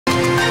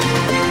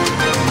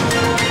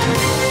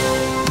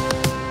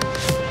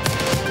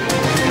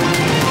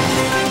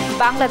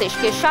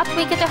বাংলাদেশকে 7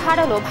 উইকেটে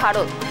হারালো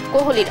ভারত।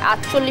 কোহলির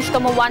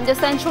 48তম ওয়ানডে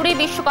সেঞ্চুরি,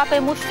 বিশ্বকাপে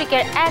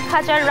মুশফিকের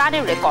 1000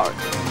 রানের রেকর্ড।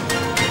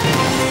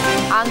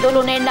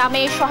 আন্দোলনের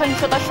নামে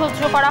সহিংসতা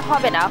সহ্য করা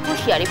হবে না,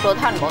 হুঁশিয়ারি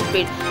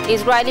প্রধানমন্ত্রীর।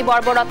 ইসরায়েলি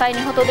বর্বরতায়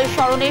নিহতদের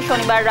স্মরণে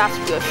শনিবার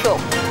রাষ্ট্রীয়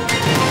শোক।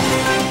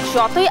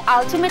 যতই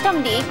আলটিমেটাম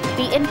দিক,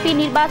 বিএনপি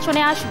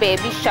নির্বাচনে আসবে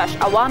বিশ্বাস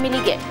আওয়ামী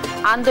লীগের।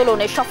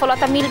 আন্দোলনের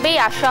সফলতা মিলবেই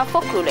আশা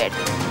ফখরুলের।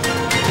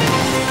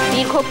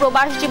 দীর্ঘ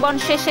প্রবাস জীবন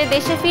শেষে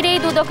দেশে ফিরেই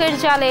দুদকের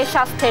জালে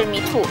স্বাস্থ্যের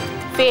মিঠু।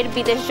 ফের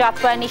বিদেশ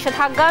যাত্রায়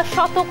নিষেধাজ্ঞা,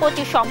 শত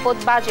কোটি সম্পদ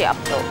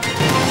বাজেয়াপ্ত।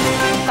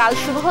 কাল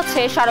শুরু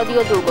হচ্ছে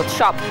শারদীয়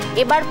দুর্গোৎসব।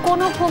 এবার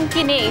কোনো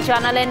হুমকি নেই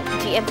জানালেন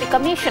ডিএমপি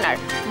কমিশনার।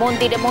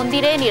 মন্দিরে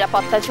মন্দিরে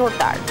নিরাপত্তা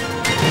জোরদার।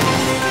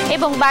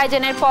 এবং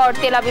বাইডেনের পর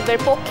তেল আবিবের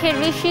পক্ষে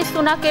ঋষি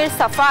সুনাকের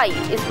সাফাই।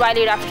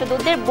 ইসরায়েলি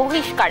রাষ্ট্রদূতদের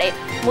বহিষ্কারে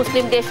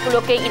মুসলিম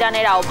দেশগুলোকে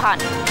ইরানের আহ্বান।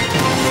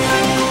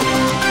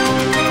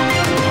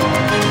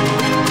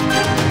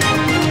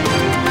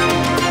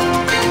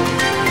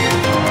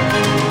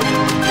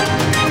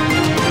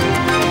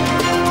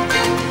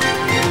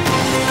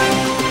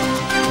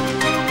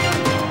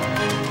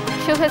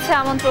 শুভেচ্ছা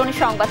আমন্ত্রণ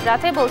সংবাদ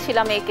রাতে,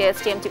 বলছিলাম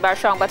AKSTMT বার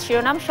সংবাদ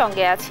শিরোনাম,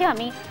 সঙ্গে আছি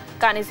আমি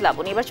কানিজ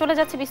লাবণী। এবার চলে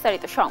যাচ্ছে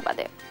বিস্তারিত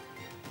সংবাদে।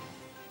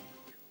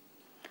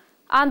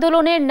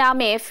 আন্দোলনের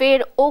নামে ফের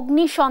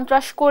অগ্নি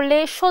সন্ত্রাস করলে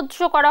সহ্য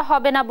করা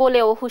হবে না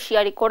বলেও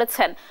হুঁশিয়ারি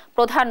করেছেন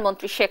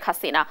প্রধানমন্ত্রী শেখ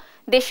হাসিনা।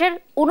 দেশের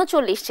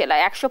 39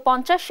 জেলায়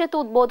 150 সেতু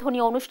উদ্বোধনী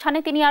অনুষ্ঠানে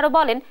তিনি আরো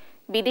বলেন,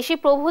 বিদেশি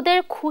প্রভুদের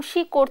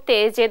খুশি করতে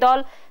যে দল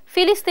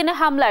ফিলিস্তিনে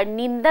হামলার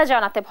নিন্দা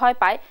জানাতে ভয়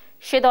পায়,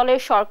 সে দলের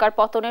সরকার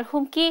পতনের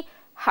হুমকি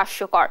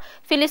হাস্যকর।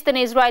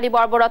 ফিলিস্তিনে ইসরায়েলি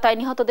বর্বরতায়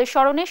নিহতদের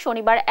স্মরণে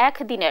শনিবার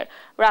একদিনের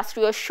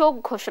রাষ্ট্রীয় শোক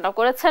ঘোষণা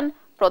করেছেন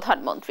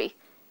প্রধানমন্ত্রী।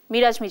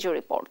 মিরাজ মিজুর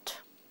রিপোর্ট।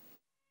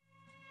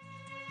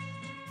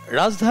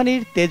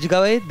 রাজধানীর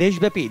তেজগাঁওয়ে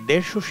দেশব্যাপী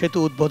 150 সেতু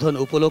উদ্বোধন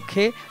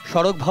উপলক্ষে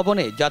সড়ক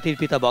ভবনে জাতির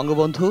পিতা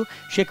বঙ্গবন্ধু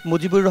শেখ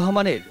মুজিবুর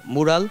রহমানের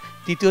মুরাল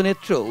তৃতীয়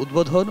নেত্র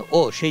উদ্বোধন ও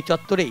সেই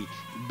চত্বরেই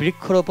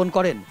বৃক্ষরোপণ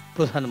করেন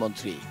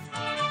প্রধানমন্ত্রী।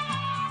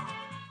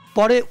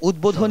 পরে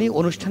উদ্বোধনী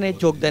অনুষ্ঠানে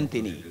যোগ দেন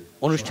তিনি।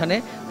 অনুষ্ঠানে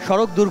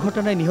সড়ক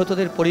দুর্ঘটনায়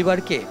নিহতদের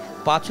পরিবারকে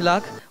 5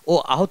 লাখ ও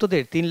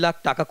আহতদের 3 লাখ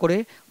টাকা করে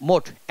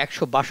মোট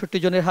 162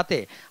 জনের হাতে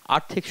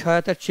আর্থিক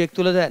সহায়তার চেক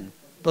তুলে দেন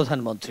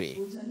প্রধানমন্ত্রী।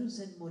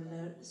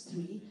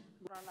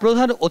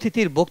 প্রধান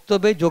অতিথির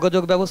বক্তব্যে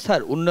যোগাযোগ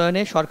ব্যবস্থার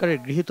উন্নয়নে সরকারের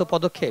গৃহীত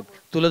পদক্ষেপ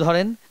তুলে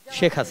ধরেন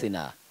শেখ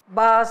হাসিনা।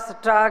 বাস,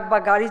 ট্রাক বা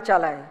গাড়ি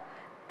চালায়,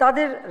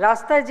 তাদের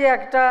রাস্তায় যে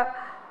একটা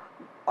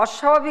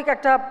অস্বাভাবিক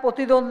একটা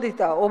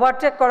প্রতিদ্বন্দ্বিতা,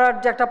 ওভারটেক করার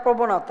যে একটা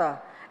প্রবণতা,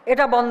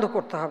 এটা বন্ধ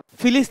করতে হবে।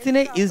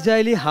 ফিলিস্তিনে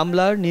ইসরায়েলি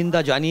হামলার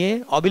নিন্দা জানিয়ে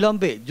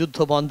অবিলম্বে যুদ্ধ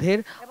বন্ধের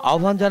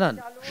আহ্বান জানান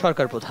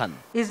সরকার প্রধান।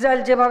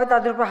 ইসরায়েল যেভাবে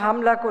তাদের উপর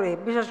হামলা করে,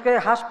 বিশেষ করে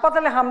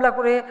হাসপাতালে হামলা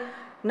করে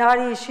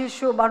নারী,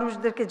 শিশু,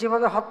 মানুষদেরকে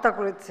যেভাবে হত্যা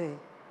করেছে,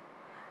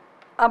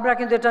 আমরা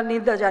কিন্তু এটা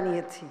নিন্দা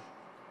জানিয়েছি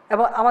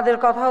এবং আমাদের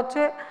কথা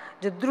হচ্ছে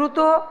যে দ্রুত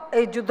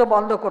এই যুদ্ধ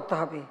বন্ধ করতে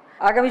হবে।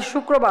 আগামী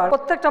শুক্রবার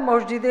প্রত্যেকটা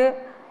মসজিদে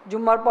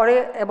জুম্মার পরে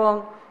এবং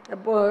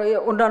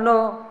অন্যান্য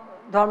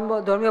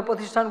ধর্মীয়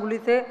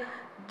প্রতিষ্ঠানগুলিতে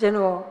যেন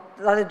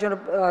তাদের জন্য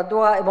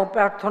দোয়া এবং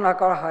প্রার্থনা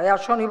করা হয়। আর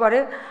শনিবারে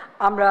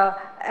আমরা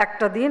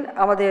একটা দিন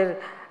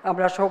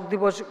আমরা শোক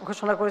দিবস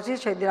ঘোষণা করেছি,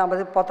 সেই দিন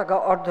আমাদের পতাকা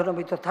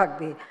অর্ধনমিত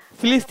থাকবে।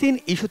 ফিলিস্তিন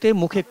ইস্যুতে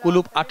মুখে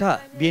কুলুপ আটা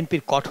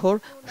বিএনপির কঠোর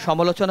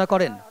সমালোচনা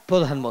করেন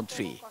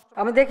প্রধানমন্ত্রী।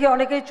 আমি দেখি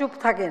অনেকেই চুপ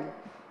থাকেন,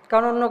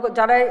 কারণ অন্য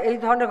যারা এই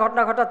ধরনের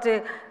ঘটনা ঘটাচ্ছে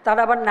তারা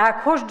আবার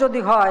নাখোশ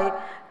যদি হয়,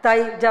 তাই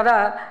যারা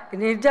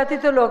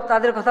নির্যাতিত লোক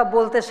তাদের কথা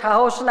বলতে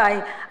সাহস নাই,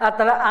 আর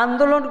তারা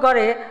আন্দোলন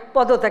করে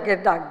পদত্যাগের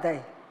ডাক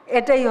দেয়।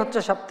 এটাই হচ্ছে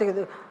সবথেকে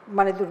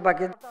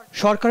দুর্ভাগ্য।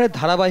 সরকারের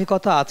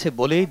ধারাবাহিকতা আছে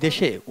বলেই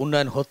দেশে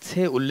উন্নয়ন হচ্ছে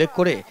উল্লেখ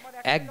করে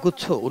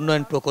একগুচ্ছ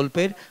উন্নয়ন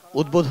প্রকল্পের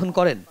উদ্বোধন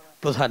করেন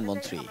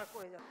প্রধানমন্ত্রী।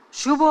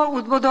 শুভ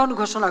উদ্বোধন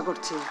ঘোষণা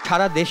করছি।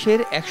 সারা দেশের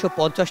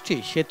 150টি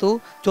সেতু,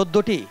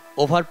 14টি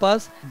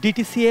ওভারপাস,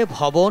 ডিটিসিএ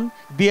ভবন,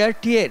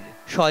 বিআরটি এর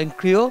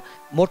স্বয়ংক্রিয়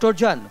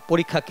মোটরযান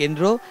পরীক্ষা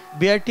কেন্দ্র,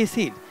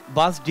 বিআরটিসির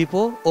বাস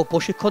ডিপো ও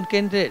প্রশিক্ষণ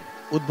কেন্দ্রের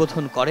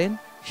উদ্বোধন করেন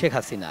শেখ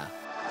হাসিনা।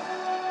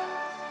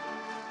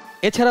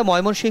 এছাড়া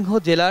ময়মনসিংহ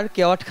জেলার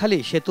কেওয়াটখালী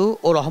সেতু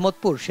ও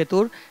রহমতপুর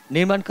সেতুর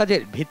নির্মাণ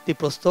কাজের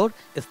ভিত্তিপ্রস্তর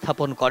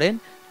স্থাপন করেন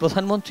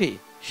প্রধানমন্ত্রী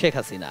শেখ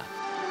হাসিনা।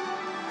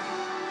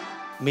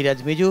 মিরাজ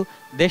মিজু,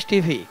 দেশ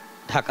টিভি,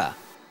 ঢাকা।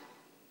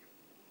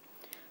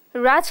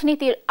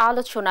 রাজনীতির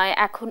আলোচনায়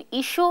এখন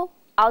ইস্যু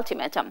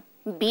আলটিমেটাম।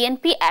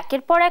 বিএনপি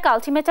একের পর এক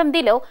আলটিমেটাম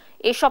দিলেও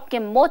এসবকে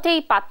মোটেই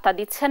পাত্তা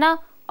দিচ্ছে না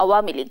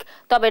আওয়ামী লীগ।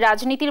 তবে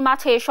রাজনীতির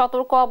মাঠে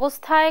সতর্ক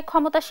অবস্থায়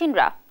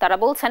ক্ষমতাসীনরা। তারা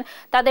বলছেন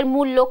তাদের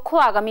মূল লক্ষ্য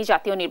আগামী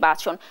জাতীয়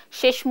নির্বাচন।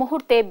 শেষ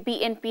মুহূর্তে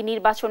বিএনপি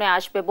নির্বাচনে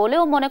আসবে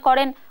বলেও মনে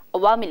করেন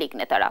আওয়ামী লীগ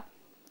নেতারা।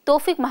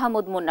 তৌফিক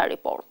মাহমুদ মুন্নার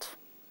রিপোর্ট।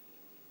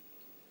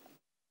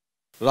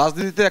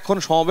 রাজনীতিতে এখন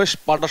সমাবেশ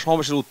পাল্টা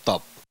সমাবেশের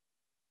উত্তাপ।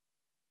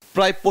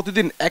 প্রায়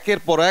প্রতিদিন একের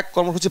পর এক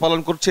কর্মসূচি পালন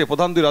করছে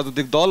প্রধান দুই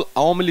রাজনৈতিক দল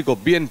আওয়ামী লীগ ও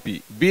বিএনপি।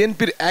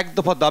 বিএনপির এক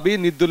দফা দাবি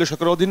নির্দলীয়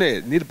সরকারের অধীনে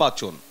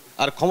নির্বাচন,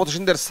 আর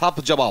ক্ষমতাসীনদের সাফ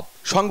জবাব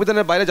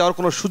সংবিধানের বাইরে যাওয়ার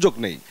কোনো সুযোগ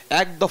নেই।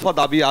 এক দফা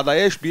দাবি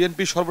আদায়ে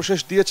বিএনপি সর্বশেষ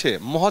দিয়েছে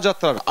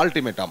মহাযাত্রার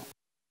আলটিমেটাম।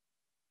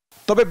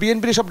 তবে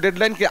বিএনপির সব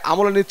ডেডলাইনকে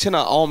আমলে নিচ্ছে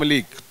না আওয়ামী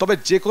লীগ। তবে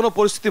যে কোনো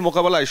পরিস্থিতি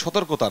মোকাবেলায়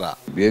সতর্ক তারা।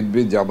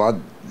 বিএনপি জামাত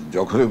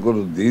যখনই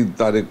কোনো দিন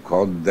তারিখ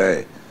ক্ষণ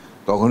দেয়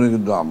তখনই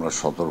কিন্তু আমরা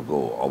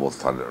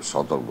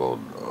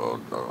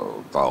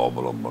সতর্কতা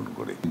অবলম্বন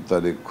করি।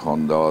 তারিখ ক্ষণ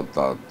দেওয়া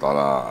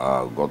তারা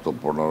গত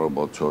 15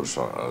 বছর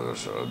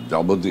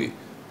যাবতই,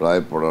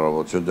 প্রায় 15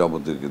 বছর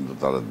যাবতই কিন্তু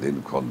তারা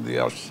দিনক্ষণ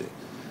দিয়ে আসছে।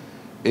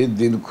 এই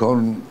দিনক্ষণ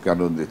কেন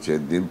দিচ্ছে?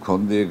 দিনক্ষণ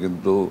দিয়ে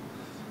কিন্তু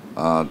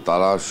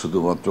তারা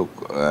শুধুমাত্র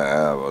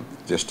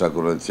চেষ্টা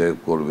করেছে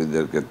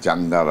কর্মীদেরকে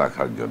চাঙ্গা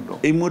রাখার জন্য।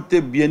 এই মুহূর্তে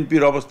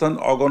বিএনপির অবস্থান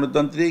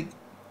অগণতান্ত্রিক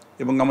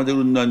এবং আমাদের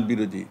উন্নয়ন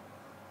বিরোধী।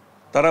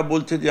 তারা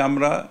বলছে যে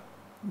আমরা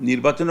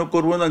নির্বাচনও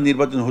করব না,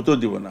 নির্বাচন হতেও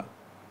দেব না।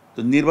 তো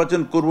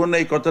নির্বাচন করব না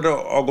এই কথাটা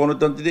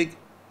অগণতান্ত্রিক,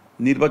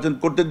 নির্বাচন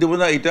করতে দেব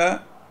না এটা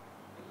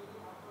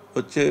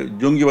হচ্ছে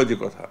জঙ্গিবাদী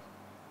কথা।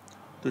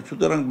 তো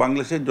সুতরাং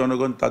বাংলাদেশের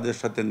জনগণ তাদের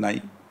সাথে নাই,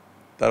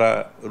 তারা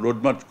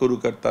রোডমার্চ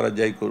করুক আর তারা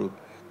যাই করুক।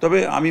 তবে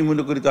আমি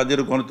মনে করি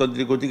তাদেরও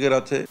গণতান্ত্রিক অধিকার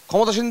আছে।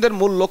 ক্ষমতাসীনদের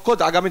মূল লক্ষ্য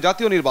আগামী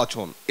জাতীয়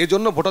নির্বাচন।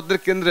 এজন্য ভোটারদের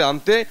কেন্দ্রে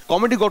আনতে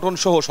কমিটি গঠন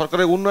সহ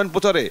সরকারের উন্নয়ন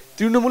প্রচারে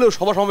তৃণমূলেও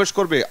সভা সমাবেশ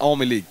করবে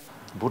আওয়ামী লীগ।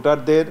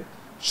 ভোটারদের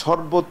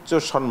সর্বোচ্চ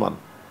সম্মান,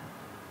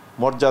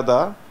 মর্যাদা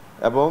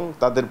এবং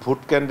তাদের ভোট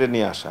কেন্দ্রে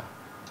নিয়ে আসা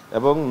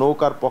এবং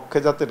নৌকার পক্ষে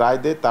যাতে রায়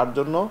দেয় তার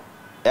জন্য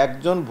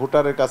একজন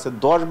ভোটারের কাছে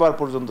 10 বার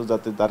পর্যন্ত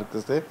যাতে তার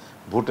কাছে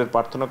ভোটের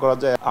প্রার্থনা করা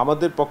যায়।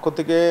 আমাদের পক্ষ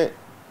থেকে,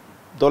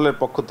 দলের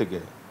পক্ষ থেকে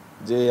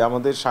যে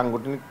আমাদের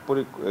সাংগঠনিক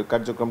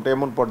কার্যক্রমটা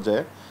এমন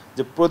পর্যায়ে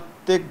যে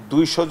প্রত্যেক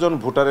 200 জন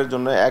ভোটারের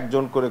জন্য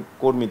একজন করে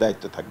কর্মী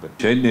দায়িত্ব থাকবেন।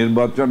 সেই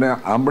নির্বাচনে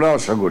আমরা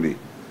আশা করি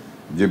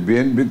যে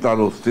বিএনপি তার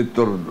অস্তিত্ব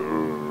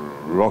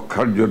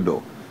রক্ষার জন্য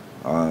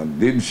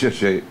দিন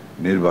শেষে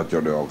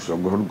নির্বাচনে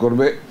অংশগ্রহণ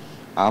করবে।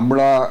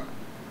 আমরা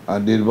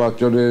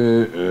নির্বাচনে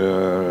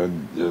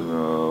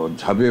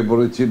ঝাঁপিয়ে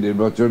পড়েছি,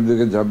 নির্বাচনের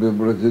দিকে ঝাঁপিয়ে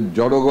পড়েছি।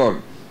 জনগণ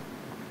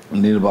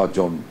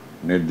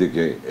নির্বাচনের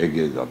দিকে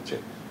এগিয়ে যাচ্ছে,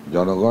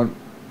 জনগণ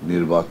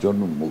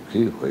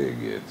নির্বাচনমুখী হয়ে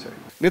গিয়েছে।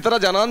 নেতারা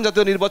জানান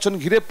জাতীয় নির্বাচন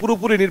ঘিরে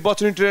পুরোপুরি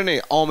নির্বাচনী ট্রেনে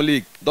আওয়ামী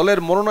লীগ। দলের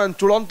মনোনয়ন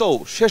চূড়ান্তও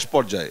শেষ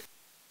পর্যায়ে।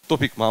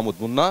 তৌফিক মাহমুদ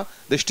মুন্না,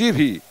 দেশ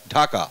টিভি,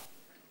 ঢাকা।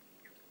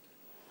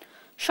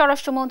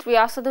 স্বরাষ্ট্রমন্ত্রী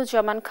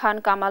আসাদুজ্জামান খান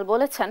কামাল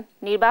বলেছেন,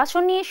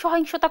 নির্বাচন নিয়ে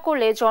সহিংসতা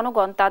করলে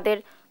জনগণ তাদের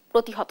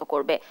প্রতিহত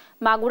করবে।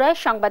 মাগুরায়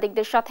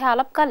সাংবাদিকদের সাথে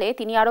আলাপকালে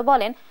তিনি আরো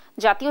বলেন,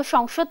 জাতীয়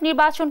সংসদ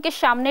নির্বাচনকে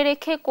সামনে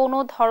রেখে কোনো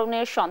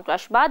ধরনের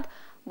সন্ত্রাসবাদ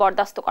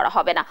বরদাস্ত করা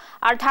হবে না।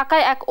 আর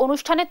ঢাকায় এক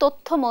অনুষ্ঠানে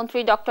তথ্যমন্ত্রী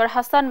ডক্টর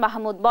হাসান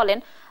মাহমুদ বলেন,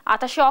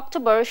 28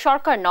 অক্টোবর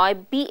সরকার নয়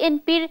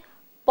বিএনপির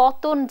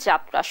পতন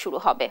যাত্রা শুরু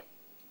হবে।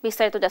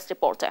 বিস্তারিত ডেস্ক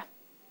রিপোর্টে।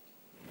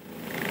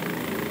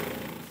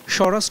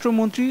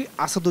 স্বরাষ্ট্রমন্ত্রী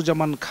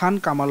আসাদুজ্জামান খান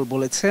কামাল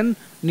বলেছেন,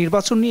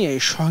 নির্বাচন নিয়ে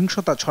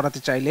সহিংসতা ছড়াতে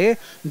চাইলে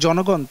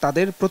জনগণ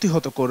তাদের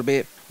প্রতিহত করবে।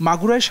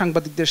 মাগুরায়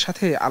সাংবাদিকদের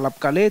সাথে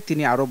আলাপকালে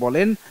তিনি আরো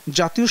বলেন,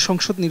 জাতীয়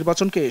সংসদ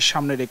নির্বাচনকে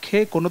সামনে রেখে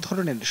কোনো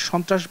ধরনের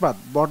সন্ত্রাসবাদ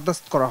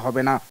বরদাস্ত করা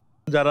হবে না।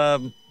 যারা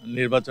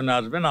নির্বাচনে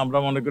আসবেন আমরা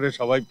মনে করি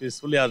সবাই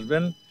পিসফুলি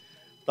আসবেন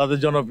তাদের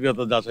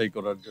জনপ্রিয়তা যাচাই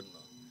করার জন্য।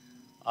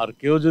 আর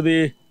কেউ যদি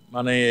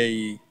এই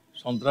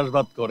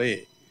সন্ত্রাসবাদ করে,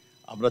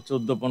 আমরা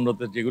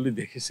 14-15-তে যেগুলি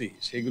দেখেছি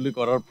সেগুলি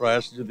করার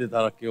প্রয়াস যদি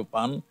তারা কেউ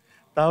পান,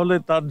 তাহলে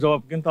তার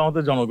জবাব কিন্তু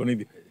আমাদের জনগণই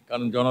দিবে।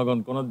 কারণ জনগণ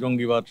কোনো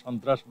জঙ্গিবাদ,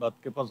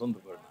 সন্ত্রাসবাদকে পছন্দ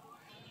করে না।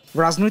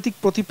 রাজনৈতিক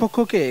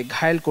প্রতিপক্ষকে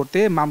ঘায়েল করতে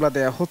মামলা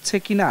দেয়া হচ্ছে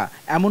কিনা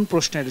এমন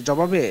প্রশ্নের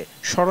জবাবে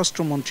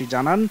স্বরাষ্ট্রমন্ত্রী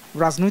জানান,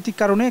 রাজনৈতিক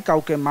কারণে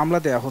কাউকে মামলা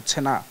দেয়া হচ্ছে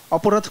না।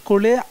 অপরাধ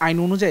করলে আইন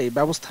অনুযায়ী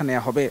ব্যবস্থা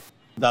নেওয়া হবে।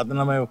 যাদের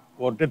নামে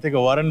কোর্টে থেকে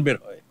ওয়ারেন্ট বের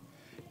হয়,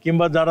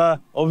 কিংবা যারা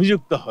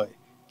অভিযুক্ত হয়,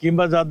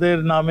 কিংবা যাদের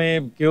নামে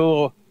কেউ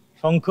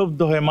সংক্ষুব্ধ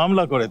হয়ে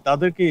মামলা করে,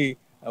 তাদেরকে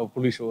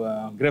পুলিশ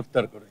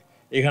গ্রেফতার করে।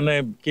 এখানে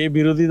কে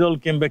বিরোধী দল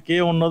কিংবা কে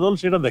অন্য দল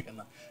সেটা দেখে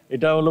না,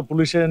 এটা হলো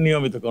পুলিশের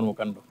নিয়মিত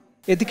কর্মকাণ্ড।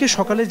 এদিকে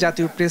সকালে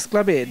জাতীয় প্রেস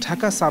ক্লাবে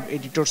ঢাকা সাব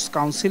এডিটর্স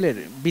কাউন্সিলের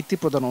বৃত্তি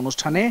প্রদান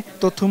অনুষ্ঠানে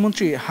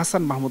তথ্যমন্ত্রী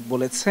হাসান মাহমুদ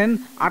বলেছেন,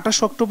 28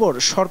 অক্টোবর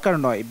সরকার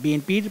নয়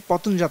বিএনপির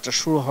পতনযাত্রা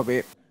শুরু হবে।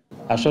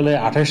 আসলে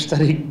 28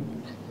 তারিখ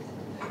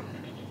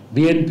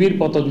বিএনপির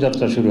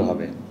পতনযাত্রা শুরু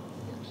হবে।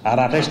 আর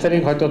 28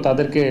 তারিখ হয়তো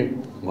তাদেরকে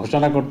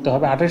ঘোষণা করতে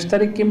হবে, 28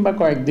 তারিখ কিংবা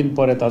কয়েকদিন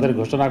পরে তাদের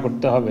ঘোষণা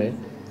করতে হবে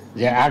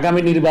যে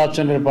আগামী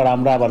নির্বাচনের পর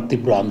আমরা আবার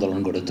তীব্র আন্দোলন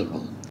গড়ে তুলব।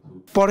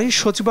 পরে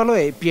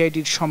সচিবালয়ে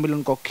পিআইডির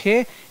সম্মেলন কক্ষে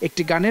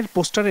একটি গানের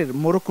পোস্টারের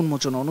মোড়ক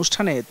উন্মোচন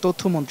অনুষ্ঠানে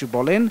তথ্যমন্ত্রী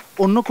বলেন,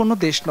 অন্য কোনো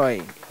দেশ নয়,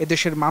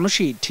 এদেশের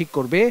মানুষই ঠিক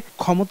করবে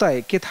ক্ষমতায়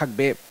কে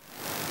থাকবে।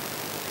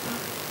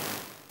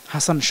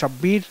 হাসান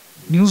শাব্বির,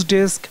 নিউজ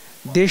ডেস্ক,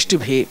 দেশ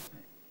টিভি।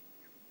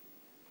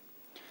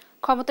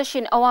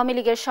 ক্ষমতাসীন আওয়ামী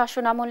লীগের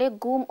শাসন আমলে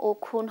গুম ও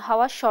খুন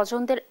হওয়া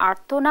স্বজনদের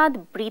আর্তনাদ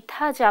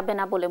বৃথা যাবে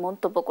না বলে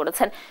মন্তব্য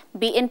করেছেন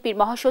বিএনপির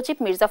মহাসচিব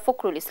মির্জা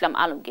ফখরুল ইসলাম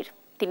আলমগীর।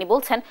 তিনি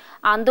বলছেন,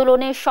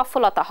 আন্দোলনে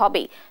সফলতা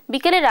হবেই।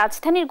 বিকেলে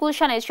রাজধানীর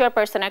গুলশানে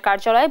চেয়ারপারসনের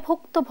কার্যালয়ে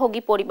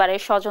ভুক্তভোগী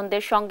পরিবারের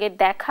স্বজনদের সঙ্গে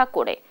দেখা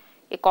করে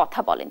এ কথা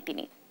বলেন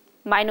তিনি।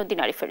 মাইনুদ্দিন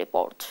আরিফের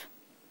রিপোর্ট।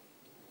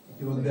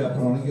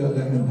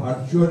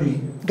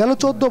 গেল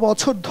 14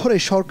 বছর ধরে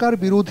সরকার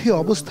বিরোধী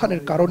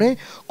অবস্থানের কারণে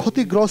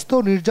ক্ষতিগ্রস্ত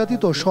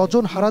নির্যাতিত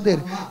স্বজন হারাদের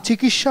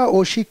চিকিৎসা ও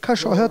শিক্ষা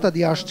সহায়তা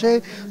দিয়ে আসছে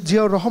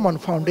জিয়াউর রহমান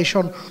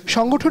ফাউন্ডেশন।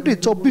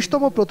 সংগঠনটির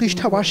 24তম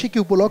প্রতিষ্ঠা বার্ষিকী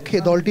উপলক্ষে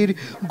দলটির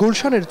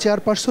গুলশানের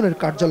চেয়ারপারসনের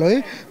কার্যালয়ে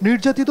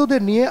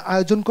নির্যাতিতদের নিয়ে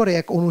আয়োজন করে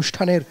এক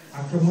অনুষ্ঠানের।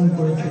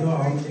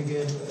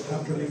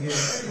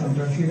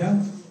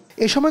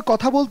 এ সময়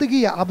কথা বলতে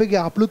গিয়ে আবেগে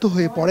আপ্লুত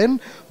হয়ে পড়েন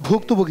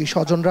ভুক্তভোগী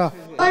স্বজনরা।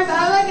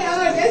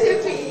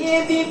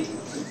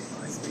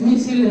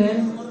 মিছিলে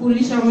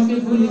পুলিশ আমাকে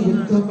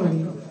গুলিবিদ্ধ করে,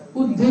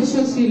 উদ্দেশ্য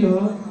ছিল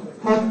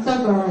হত্যা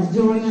করা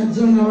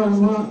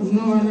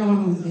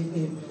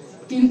জনগণকে,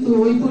 কিন্তু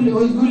ওই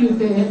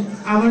গুলিতে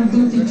আমার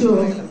দুটি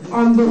চোখ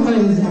অন্ধ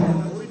হয়ে যায়।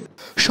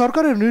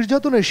 সরকারের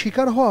নির্যাতনের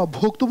শিকার হওয়া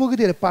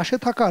ভুক্তভোগীদের পাশে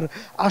থাকার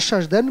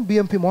আশ্বাস দেন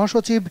বিএনপি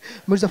মহাসচিব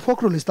মির্জা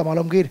ফখরুল ইসলাম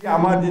আলমগীর।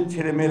 আমার যে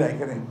ছেলেমেয়েরা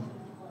এখানে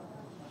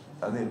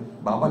তাদের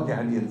বাবাকে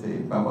হারিয়েছে,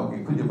 বাবাকে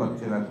খুঁজে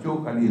পাচ্ছে না, চোখ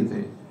হারিয়েছে,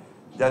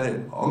 যাদের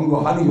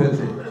অঙ্গহানি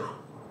হয়েছে,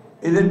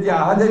 এদের যে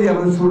আহাজারি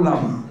আমরা শুনলাম,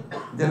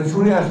 যেটা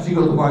শুনে আসছি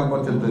গত কয়েক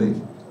বছর ধরে,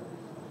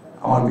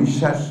 আমার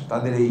বিশ্বাস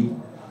তাদের এই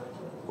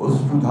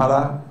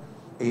অশ্রুধারা,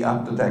 এই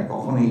আত্মত্যাগ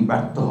কখনোই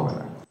ব্যর্থ হবে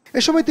না।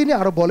 এ সময় তিনি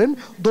আরো বলেন,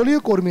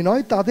 দলীয় কর্মী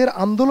নয়, তাদের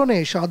আন্দোলনে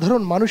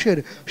সাধারণ মানুষের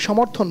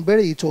সমর্থন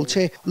বেড়েই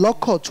চলছে,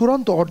 লক্ষ্য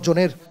চূড়ান্ত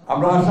অর্জনের।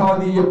 আমরা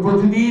আশাবাদী যে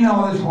প্রতিদিন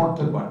আমাদের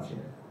সমর্থন বাড়ছে।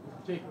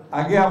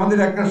 আগে আমাদের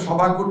একটা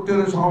সভা করতে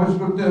হলে, সমাবেশ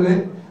করতে হলে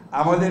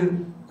আমাদের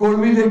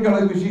কর্মীদেরকে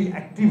অনেক বেশি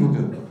অ্যাক্টিভ হতে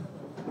হতো।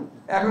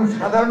 এখন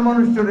সাধারণ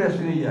মানুষ চলে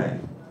আসে, নিয়ে যায়,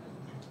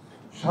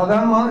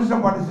 সাধারণ মানুষরা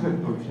পার্টিসিপেট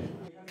করছে।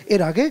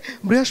 এর আগে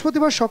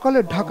বৃহস্পতিবার সকালে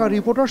ঢাকা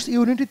রিপোর্টার্স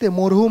ইউনিটিতে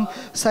মরহুম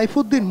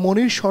সাইফুদ্দিন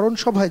মনির স্মরণ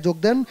সভায় যোগ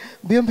দেন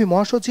বিএনপি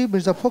মহাসচিব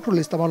মির্জা ফখরুল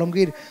ইসলাম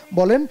আলমগীর।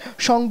 বলেন,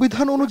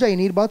 সংবিধান অনুযায়ী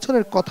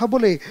নির্বাচনের কথা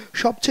বলে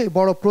সবচেয়ে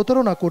বড়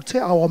প্রতারণা করছে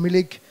আওয়ামী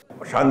লীগ।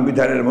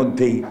 সংবিধানের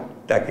মধ্যেই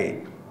তাকে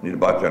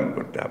নির্বাচন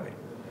করতে হবে।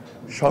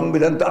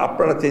 সংবিধান তো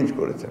আপনারা চেঞ্জ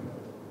করেছেন,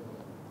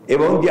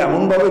 এবং যে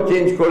এমনভাবে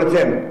চেঞ্জ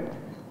করেছেন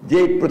যে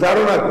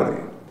প্রতারণা করে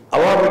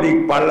আওয়ামী লীগ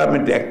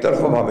পার্লামেন্টে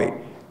একতরফাভাবে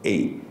এই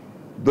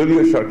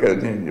দলীয় সরকারের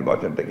অধীনে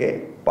নির্বাচনটাকে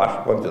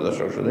পঞ্চদশ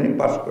সংশোধনী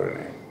পাশ করে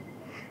নেয়।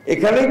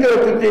 এখানেই তো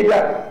হচ্ছে যে এটা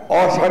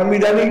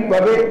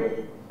অসাংবিধানিকভাবে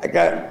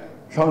একটা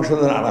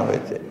সংশোধন আনা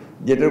হয়েছে,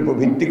 যেটার উপর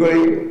ভিত্তি করে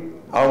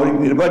আওয়ামী লীগ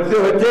নির্বাচিত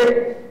হয়েছে,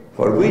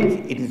 for which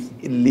it is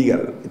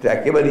illegal. এটা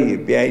একেবারেই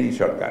বেআইনি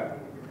সরকার।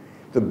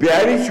 তো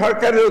বেআইনি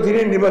সরকারের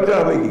অধীনে নির্বাচন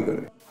হবে কি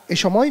করে? এ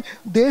সময়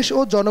দেশ ও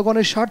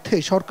জনগণের স্বার্থে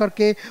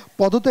সরকারকে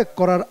পদত্যাগ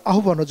করার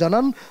আহ্বানও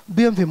জানান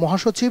বিএনপি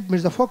মহাসচিব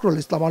মির্জা ফখরুল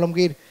ইসলাম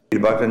আলমগীর।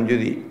 নির্বাচন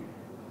যদি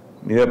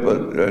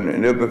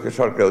নিরপেক্ষ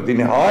সরকারের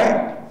অধীনে হয়,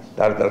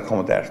 তাহলে তার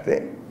ক্ষমতায় আসতে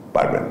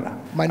পারবেন না।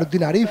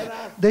 মাইনুদ্দিন আরিফ,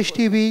 দেশ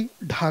টিভি,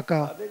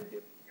 ঢাকা।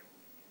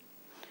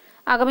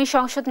 আগামী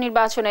সংসদ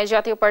নির্বাচনে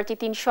জাতীয় পার্টি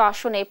 300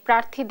 আসনে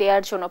প্রার্থী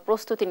দেওয়ার জন্য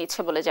প্রস্তুতি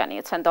নিচ্ছে বলে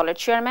জানিয়েছেন দলের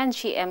চেয়ারম্যান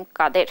GM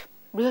কাদের।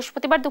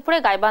 বৃহস্পতিবার দুপুরে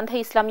গাইবান্ধা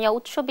ইসলামিয়া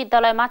উচ্চ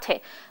বিদ্যালয় মাঠে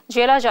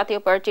জেলা জাতীয়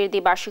পার্টির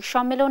দ্বিবার্ষিক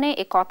সম্মেলনে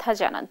এ কথা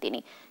জানান তিনি।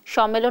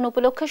 সম্মেলন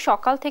উপলক্ষে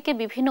সকাল থেকে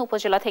বিভিন্ন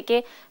উপজেলা থেকে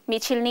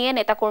মিছিল নিয়ে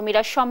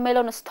নেতাকর্মীরা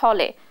সম্মেলন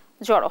স্থলে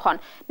জড়ো হন।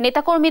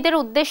 নেতাকর্মীদের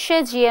উদ্দেশ্যে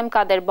GM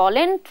কাদের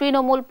বলেন,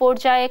 তৃণমূল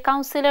পর্যায়ে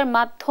কাউন্সিলের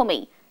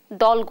মাধ্যমেই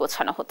দল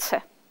গোছানো হচ্ছে।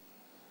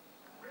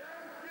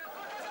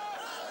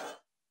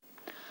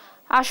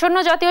 আসন্ন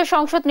জাতীয়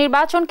সংসদ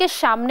নির্বাচনকে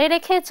সামনে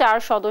রেখে 4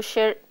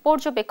 সদস্যের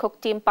পর্যবেক্ষক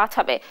টিম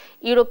পাঠাবে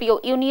ইউরোপীয়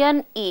ইউনিয়ন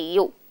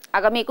EU।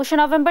 আগামী 21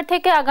 নভেম্বর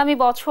থেকে আগামী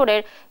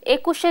বছরের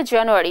 21শে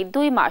জানুয়ারি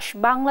 2 মাস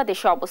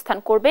বাংলাদেশে অবস্থান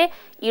করবে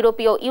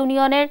ইউরোপীয়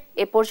ইউনিয়নের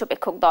এ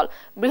পর্যবেক্ষক দল।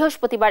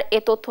 বৃহস্পতিবার এ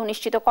তথ্য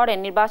নিশ্চিত করেন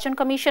নির্বাচন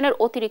কমিশনের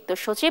অতিরিক্ত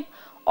সচিব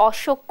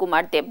অশোক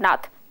কুমার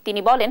দেবনাথ।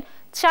 তিনি বলেন,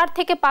 4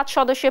 থেকে 5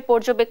 সদস্যের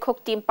পর্যবেক্ষক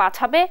টিম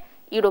পাঠাবে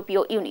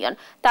ইউরোপীয় ইউনিয়ন।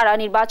 তারা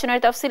নির্বাচনের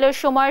তফসিলের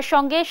সময়ের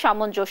সঙ্গে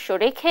সামঞ্জস্য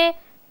রেখে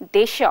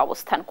দেশে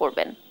অবস্থান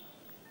করবেন।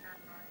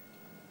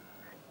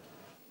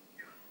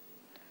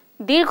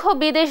 দীর্ঘ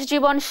বিদেশ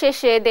জীবন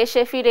শেষে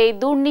দেশে ফিরেই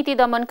দুর্নীতি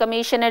দমন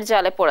কমিশনের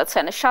জালে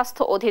পড়েছেন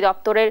স্বাস্থ্য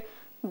অধিদপ্তরের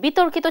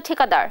বিতর্কিত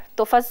ঠিকাদার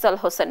তোফাজ্জল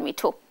হোসেন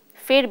মিঠু।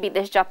 ফের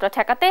বিদেশ যাত্রা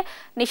ঠেকাতে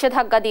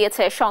নিষেধাজ্ঞা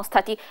দিয়েছে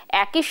সংস্থাটি।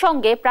 একই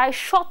সঙ্গে প্রায়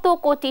 100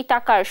 কোটি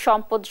টাকার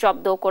সম্পদ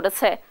জব্দ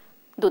করেছে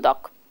দুদক।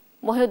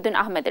 মহিউদ্দিন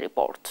আহমেদের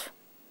রিপোর্ট।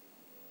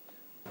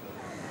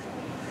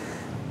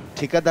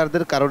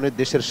 ঠিকাদারদের কারণে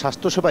দেশের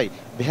স্বাস্থ্যসেবায়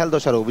বেহাল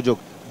দশার অভিযোগ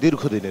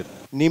দীর্ঘদিনের।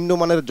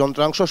 নিম্নমানের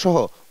যন্ত্রাংশ সহ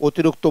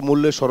অতিরিক্ত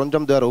মূল্যে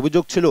সরঞ্জাম দেওয়ার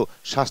অভিযোগ ছিল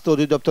স্বাস্থ্য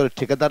অধিদপ্তরের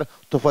ঠিকাদার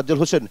তোফাজ্জল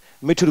হোসেন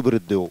মিঠুর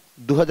বিরুদ্ধেও।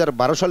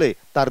 2012 সালে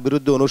তার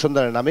বিরুদ্ধে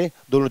অনুসন্ধানের নামে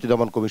দুর্নীতি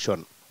দমন কমিশন।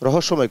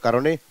 রহস্যময়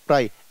কারণে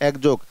প্রায় 1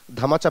 যুগ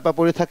ধামাচাপা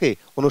পড়ে থাকে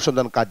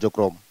অনুসন্ধান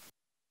কার্যক্রম।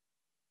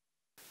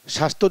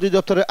 স্বাস্থ্য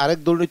অধিদপ্তরের আরেক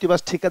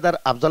দুর্নীতিবাজ ঠিকাদার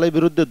আফজালের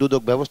বিরুদ্ধে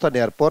দুদক ব্যবস্থা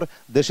নেওয়ার পর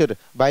দেশের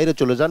বাইরে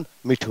চলে যান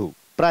মিঠু।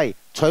 প্রায়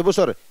 6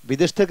 বছর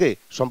বিদেশ থেকে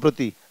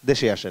সম্প্রতি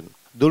দেশে আসেন।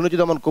 দুর্নীতি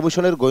দমন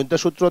কমিশনের গোয়েন্দা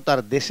সূত্র তার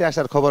দেশে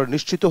আসার খবর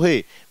নিশ্চিত হয়ে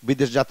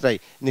বিদেশ যাত্রায়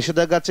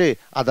নিষেধাজ্ঞা চেয়ে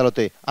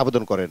আদালতে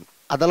আবেদন করেন।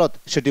 আদালত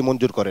সেটি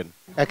মঞ্জুর করেন।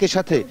 একই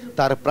সাথে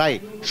তার প্রায়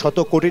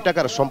 100 কোটি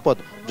টাকার সম্পদ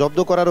জব্দ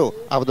করারও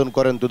আবেদন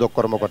করেন দুদক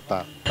কর্মকর্তা।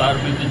 তার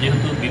বিরুদ্ধে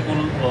যেহেতু বিপুল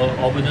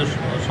অবৈধ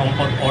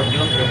সম্পদ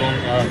অর্জন এবং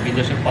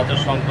বিদেশে পাচার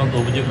সংক্রান্ত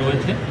অভিযোগ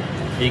রয়েছে,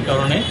 এই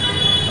কারণে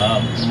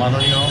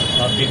মাননীয়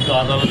বিজ্ঞ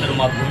আদালতের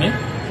মাধ্যমে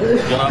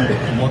জনাব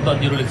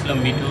মোতাজিরুল ইসলাম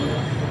মিঠু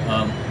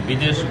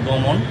বিদেশ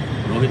গমন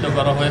রহিত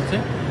করা হয়েছে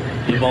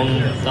এবং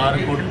তার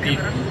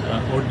কর্তৃক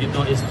অর্জিত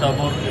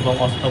স্থাবর এবং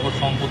অস্থাবর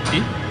সম্পত্তি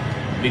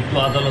বিজ্ঞ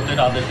আদালতের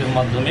আদেশের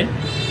মাধ্যমে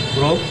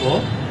ক্রয় ও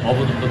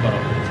অবরুদ্ধ করা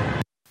হয়েছে।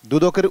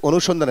 দুদকের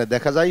অনুসন্ধানে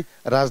দেখা যায়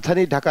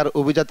রাজধানী ঢাকার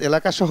অভিজাত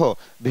এলাকাসহ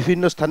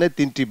বিভিন্ন স্থানে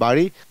 3টি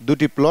বাড়ি,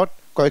 2টি প্লট,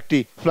 কয়েকটি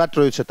ফ্ল্যাট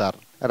রয়েছে তার।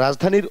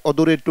 রাজধানীর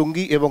অদূরে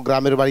টুঙ্গি এবং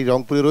গ্রামের বাড়ি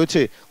রংপুরে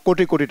রয়েছে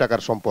কোটি কোটি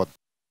টাকার সম্পদ।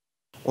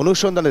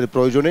 অনুসন্ধানের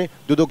প্রয়োজনে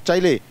দুদক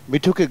চাইলে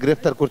মিঠুকে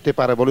গ্রেফতার করতে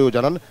পারে বলেও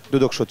জানান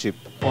দুদক সচিব।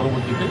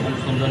 পরবর্তীতে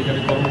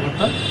অনুসন্ধানকারী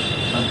কর্মকর্তা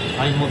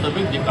আইন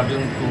মোতাবেক যে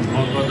কার্যক্রম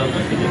গ্রহণ করা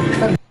দরকার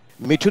সেটা।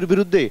 মিঠুর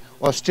বিরুদ্ধে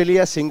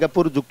অস্ট্রেলিয়া,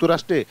 সিঙ্গাপুর,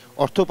 যুক্তরাষ্ট্রে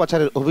অর্থ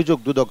পাচারের অভিযোগ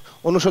দুদক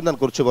অনুসন্ধান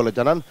করছে বলে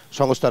জানান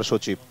সংস্থার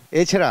সচিব।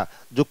 এছাড়া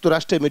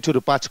যুক্তরাষ্ট্রে মিঠুর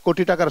 5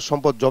 কোটি টাকার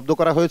সম্পদ জব্দ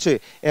করা হয়েছে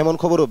এমন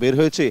খবরও বের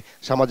হয়েছে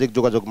সামাজিক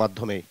যোগাযোগ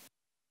মাধ্যমে।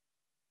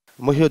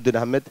 মহিউদ্দিন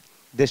আহমেদ,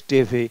 দেশ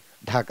টিভি,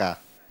 ঢাকা।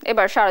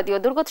 এবার শারদীয়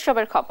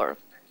দুর্গোৎসবের খবর।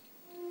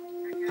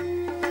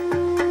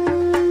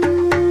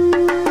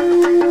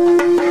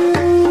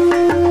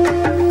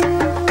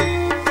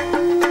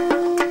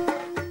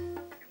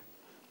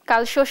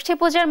 কাল ষষ্ঠী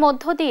পূজার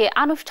মধ্য দিয়ে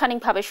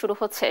আনুষ্ঠানিকভাবে শুরু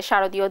হচ্ছে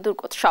শারদীয়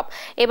দুর্গোৎসব।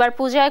 এবার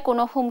পূজায়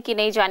কোনো হুমকি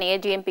নেই জানিয়ে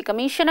ডিএমপি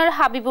কমিশনার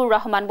হাবিবুর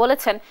রহমান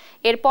বলেছেন,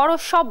 এরপরও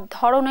সব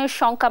ধরনের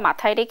শঙ্কা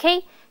মাথায় রেখেই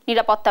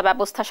নিরাপত্তা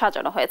ব্যবস্থা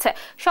সাজানো হয়েছে।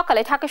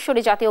 সকালে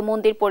ঢাকেশ্বরী জাতীয়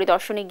মন্দির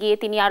পরিদর্শনে গিয়ে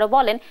তিনি আরো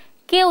বলেন,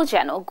 কেউ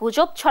যেন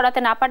গুজব ছড়াতে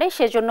না পারে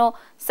সেজন্য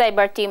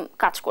সাইবার টিম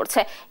কাজ করছে।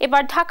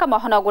 এবার ঢাকা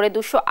মহানগরে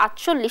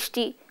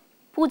 248টি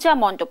পূজা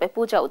মণ্ডপে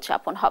পূজা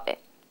উদযাপন হবে।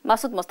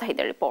 মাসুদ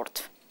মোস্তাহিদের রিপোর্ট।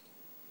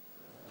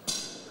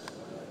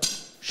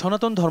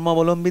 সনাতন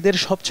ধর্মাবলম্বীদের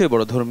সবচেয়ে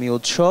বড় ধর্মীয়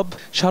উৎসব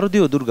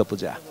শারদীয়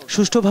দুর্গাপূজা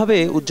সুষ্ঠুভাবে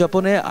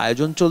উদযাপনে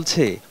আয়োজন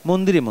চলছে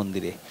মন্দিরে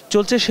মন্দিরে।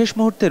 চলছে শেষ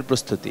মুহূর্তের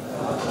প্রস্তুতি।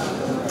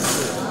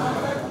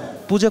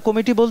 পূজা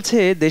কমিটি বলছে,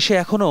 দেশে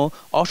এখনো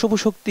অশুভ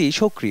শক্তি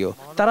সক্রিয়,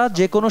 তারা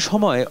যে কোনো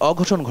সময়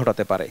অঘটন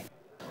ঘটাতে পারে।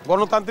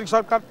 গণতান্ত্রিক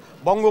সরকার,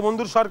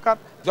 বঙ্গবন্ধুর সরকার,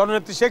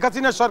 জননেত্রী শেখ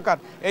হাসিনার সরকার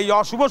এই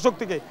অশুভ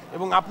শক্তিকে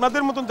এবং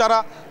আপনাদের মতন যারা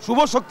শুভ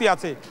শক্তি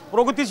আছে,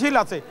 প্রগতিশীল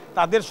আছে,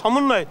 তাদের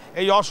সমন্বয়ে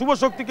এই অশুভ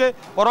শক্তিকে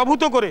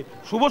পরাভূত করে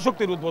শুভ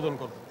শক্তির উদ্বোধন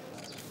করবে।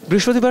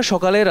 বৃহস্পতিবার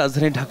সকালে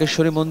রাজধানীর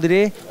ঢাকেশ্বরী মন্দিরে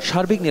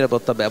সার্বিক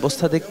নিরাপত্তা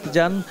ব্যবস্থা দেখতে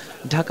যান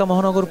ঢাকা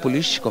মহানগর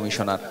পুলিশ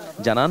কমিশনার।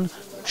 জানান,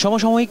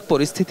 সমসাময়িক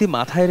পরিস্থিতি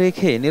মাথায়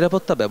রেখে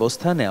নিরাপত্তা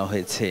ব্যবস্থা নেওয়া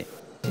হয়েছে।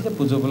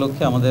 পুজো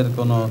উপলক্ষে আমাদের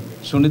কোনো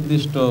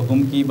সুনির্দিষ্ট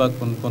হুমকি বা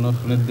কোনো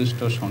সুনির্দিষ্ট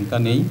শঙ্কা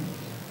নেই।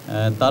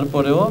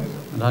 তারপরেও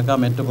ঢাকা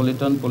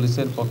মেট্রোপলিটন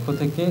পুলিশের পক্ষ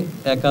থেকে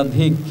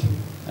একাধিক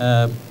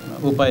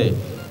উপায়ে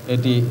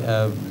এটি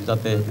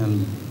যাতে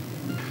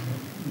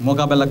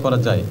মোকাবেলা করা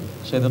যায়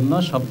সেজন্য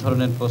সব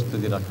ধরনের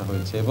প্রস্তুতি রাখা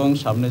হয়েছে এবং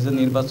সামনে যে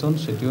নির্বাচন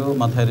সেটিও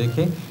মাথায়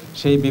রেখে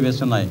সেই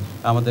বিবেচনায়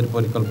আমাদের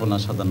পরিকল্পনা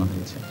সাজানো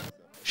হয়েছে।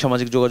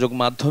 সামাজিক যোগাযোগ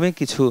মাধ্যমে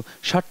কিছু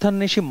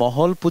স্বার্থান্বেষী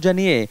মহল পূজা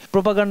নিয়ে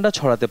প্রোপাগান্ডা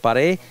ছড়াতে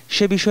পারে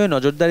সে বিষয়ে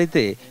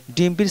নজরদারিতে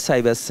ডিএমপির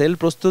সাইবার সেল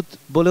প্রস্তুত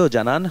বলেও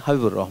জানান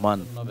হাবিবুর রহমান।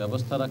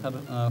 ব্যবস্থা রাখা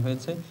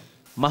হয়েছে।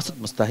 মাসুদ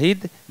মুস্তাহিদ,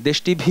 দেশ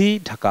টিভি,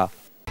 ঢাকা।